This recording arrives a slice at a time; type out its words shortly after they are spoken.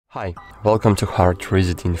Hi, welcome to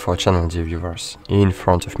HardReset.Info channel, dear viewers. In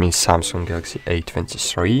front of me is Samsung Galaxy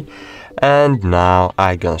A23, and now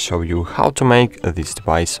I'm gonna show you how to make this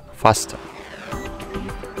device faster.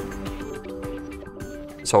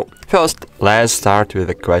 So first, let's start with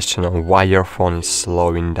the question of why your phone is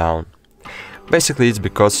slowing down. Basically, it's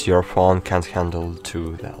because your phone can't handle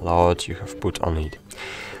the load you have put on it.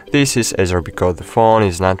 This is either because the phone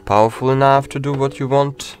is not powerful enough to do what you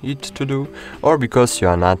want it to do, or because you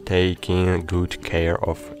are not taking good care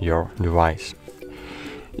of your device.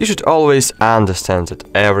 You should always understand that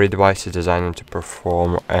every device is designed to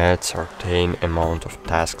perform a certain amount of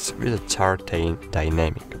tasks with a certain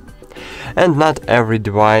dynamic. And not every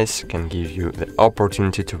device can give you the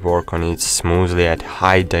opportunity to work on it smoothly at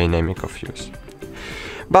high dynamic of use.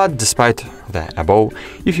 But despite the above,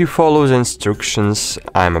 if you follow the instructions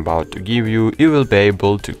I'm about to give you, you will be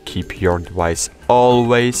able to keep your device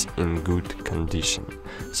always in good condition,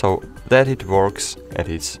 so that it works at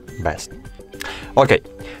its best. Okay,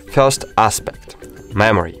 first aspect,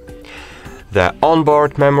 memory. The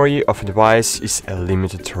onboard memory of a device is a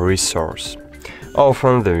limited resource.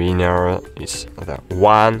 Often the winner is the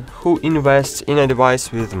one who invests in a device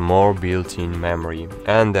with more built-in memory,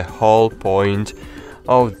 and the whole point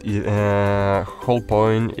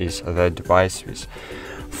is that device with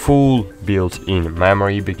full built-in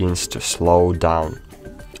memory begins to slow down.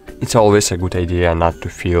 It's always a good idea not to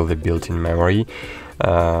fill the built-in memory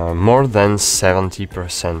more than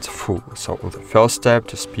 70% full. So the first step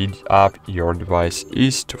to speed up your device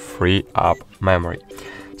is to free up memory.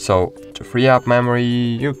 So to free up memory,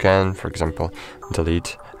 you can, for example,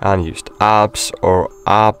 delete unused apps or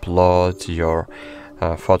upload your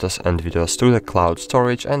photos and videos to the cloud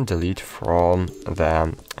storage and delete from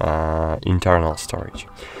the internal storage.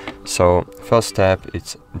 So first step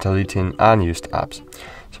is deleting unused apps.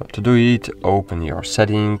 So to do it, open your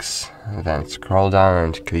settings, then scroll down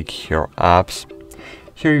and click here apps.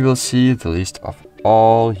 Here you will see the list of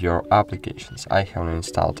all your applications. I have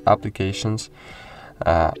installed applications.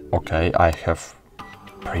 Okay, I have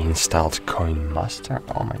pre-installed Coin Master.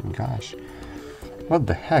 Oh my gosh, what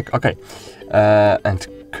the heck? Okay. And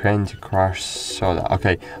Candy Crush Soda.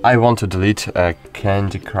 Okay, I want to delete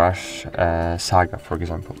Candy Crush Saga, for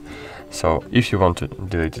example. So if you want to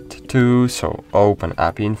delete it too, so open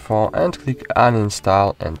App Info and click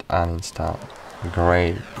uninstall and uninstall.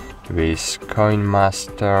 Great. With Coin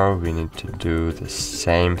Master we need to do the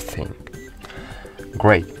same thing.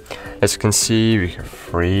 Great. As you can see, we have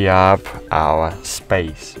freed up our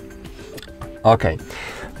space. Okay.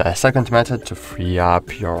 The second method to free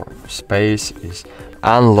up your space is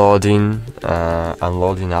uploading your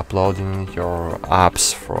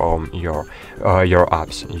apps from your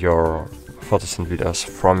photos and videos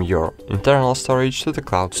from your internal storage to the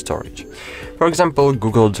cloud storage. For example,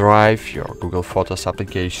 Google Drive, your Google Photos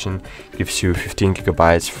application, gives you 15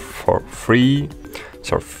 gigabytes for free,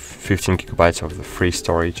 so 15 gigabytes of the free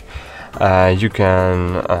storage. You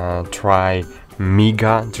can try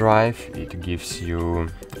Mega Drive. It gives you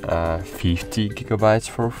 50 gigabytes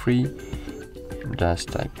for free. Just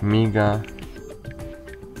type Mega.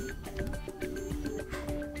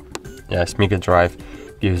 Yes, Mega Drive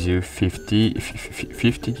gives you 50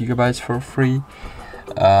 gigabytes for free,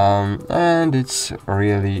 and it's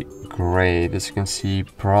really great. As you can see,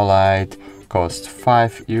 ProLite costs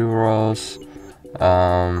 €5.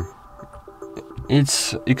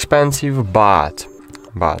 It's expensive, but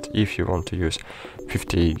if you want to use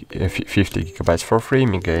 50 gigabytes for free,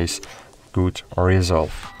 Mega is good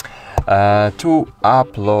result. To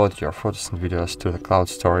upload your photos and videos to the cloud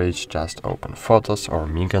storage, just open Photos or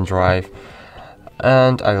Mega Drive,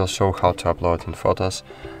 and I will show how to upload in Photos.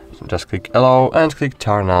 So just click Allow and click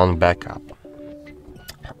Turn on Backup,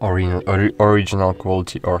 original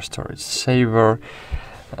quality or storage saver.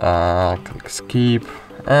 Click Skip,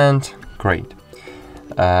 and great.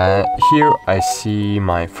 Here I see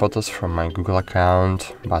my photos from my Google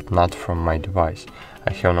account, but not from my device.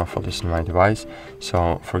 I have no photos in my device.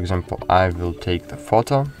 So, for example, I will take the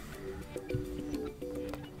photo.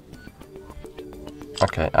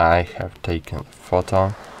 Okay, I have taken the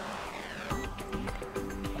photo.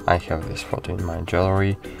 I have this photo in my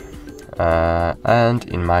gallery and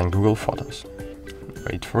in my Google Photos.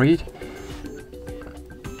 Wait for it.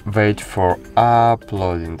 Wait for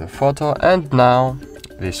uploading the photo, and now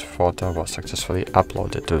this photo was successfully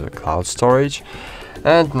uploaded to the cloud storage,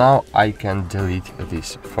 and now I can delete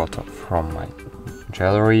this photo from my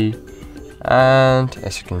gallery, and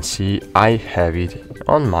as you can see, I have it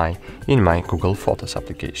in my Google Photos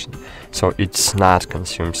application. So it's not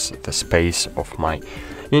consumes the space of my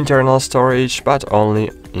internal storage, but only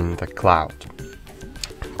in the cloud.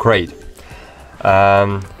 Great.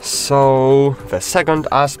 So the second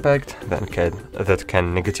aspect that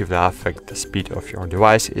can negatively affect the speed of your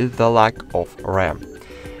device is the lack of RAM.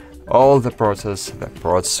 All the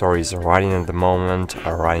processor is running at the moment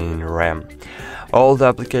are running in RAM. All the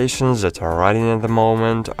applications that are running at the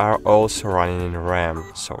moment are also running in RAM.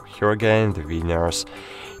 So here again, the winners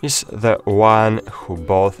is the one who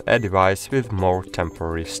bought a device with more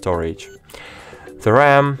temporary storage. The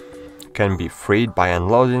RAM can be freed by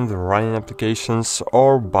unloading the running applications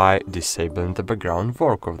or by disabling the background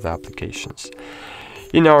work of the applications.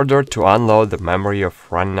 In order to unload the memory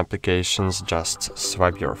of running applications, just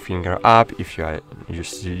swipe your finger up if you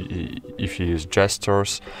use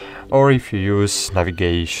gestures, or if you use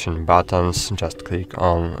navigation buttons, just click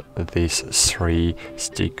on this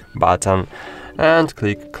 3-stick button and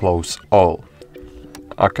click Close All.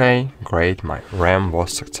 Okay, great, my RAM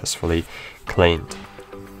was successfully cleaned.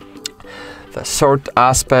 The third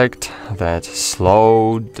aspect that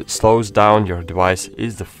slows down your device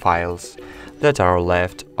is the files that are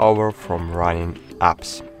left over from running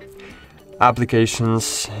apps.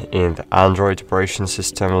 Applications in the Android operation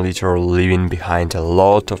system literally leaving behind a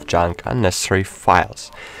lot of junk unnecessary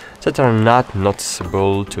files that are not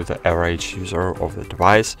noticeable to the average user of the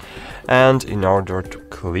device, and in order to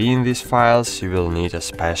clean these files you will need a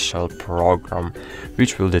special program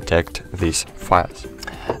which will detect these files.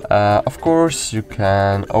 Of course, you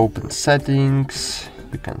can open settings,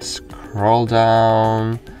 you can scroll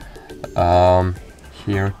down,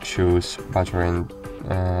 here choose battery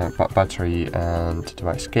and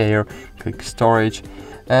device care, click storage,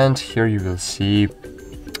 and here you will see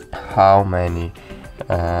how many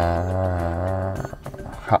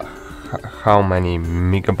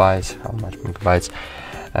megabytes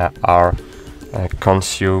are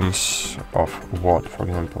consumes of what. For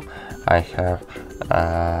example, I have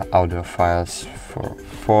audio files for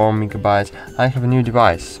 4 megabytes. I have a new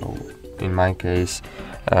device, so in my case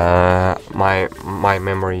my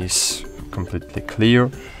memory is completely clear.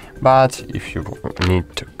 But if you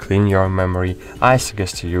need to clean your memory, I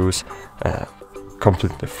suggest to use a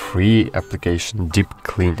completely free application, Deep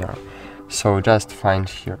Cleaner. So just find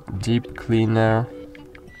here Deep Cleaner.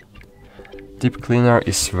 Deep Cleaner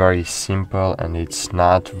is very simple and it's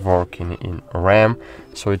not working in RAM,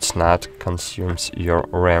 so it's not consumes your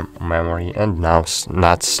RAM memory and now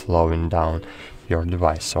not slowing down your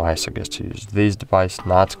device. So I suggest to use this device,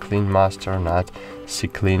 not Clean Master, not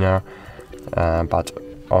CCleaner, but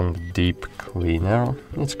on Deep Cleaner.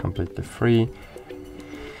 It's completely free.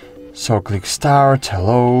 So click Start,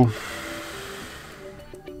 hello.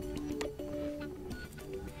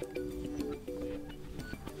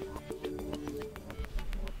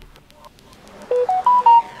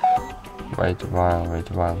 Wait a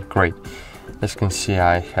while, great. As you can see,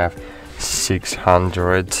 I have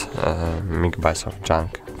 600 megabytes of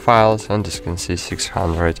junk files, and as you can see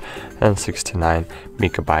 669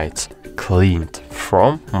 megabytes cleaned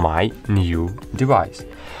from my new device.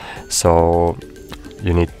 So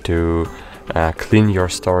you need to clean your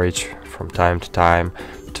storage from time to time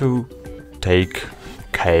to take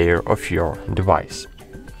care of your device.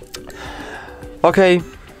 Okay,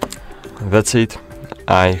 that's it.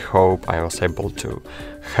 I hope I was able to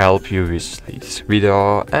help you with this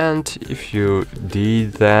video, and if you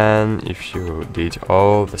did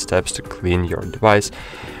all the steps to clean your device,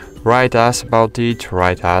 write us about it,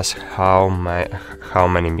 write us how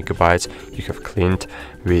many megabytes you have cleaned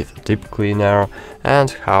with Deep Cleaner and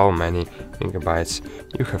how many megabytes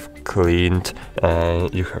you have cleaned,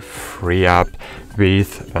 you have free up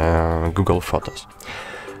with Google Photos.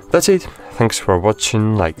 That's it. Thanks for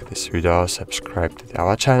watching, like this video, subscribe to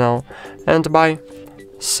our channel, and bye.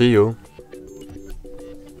 See you.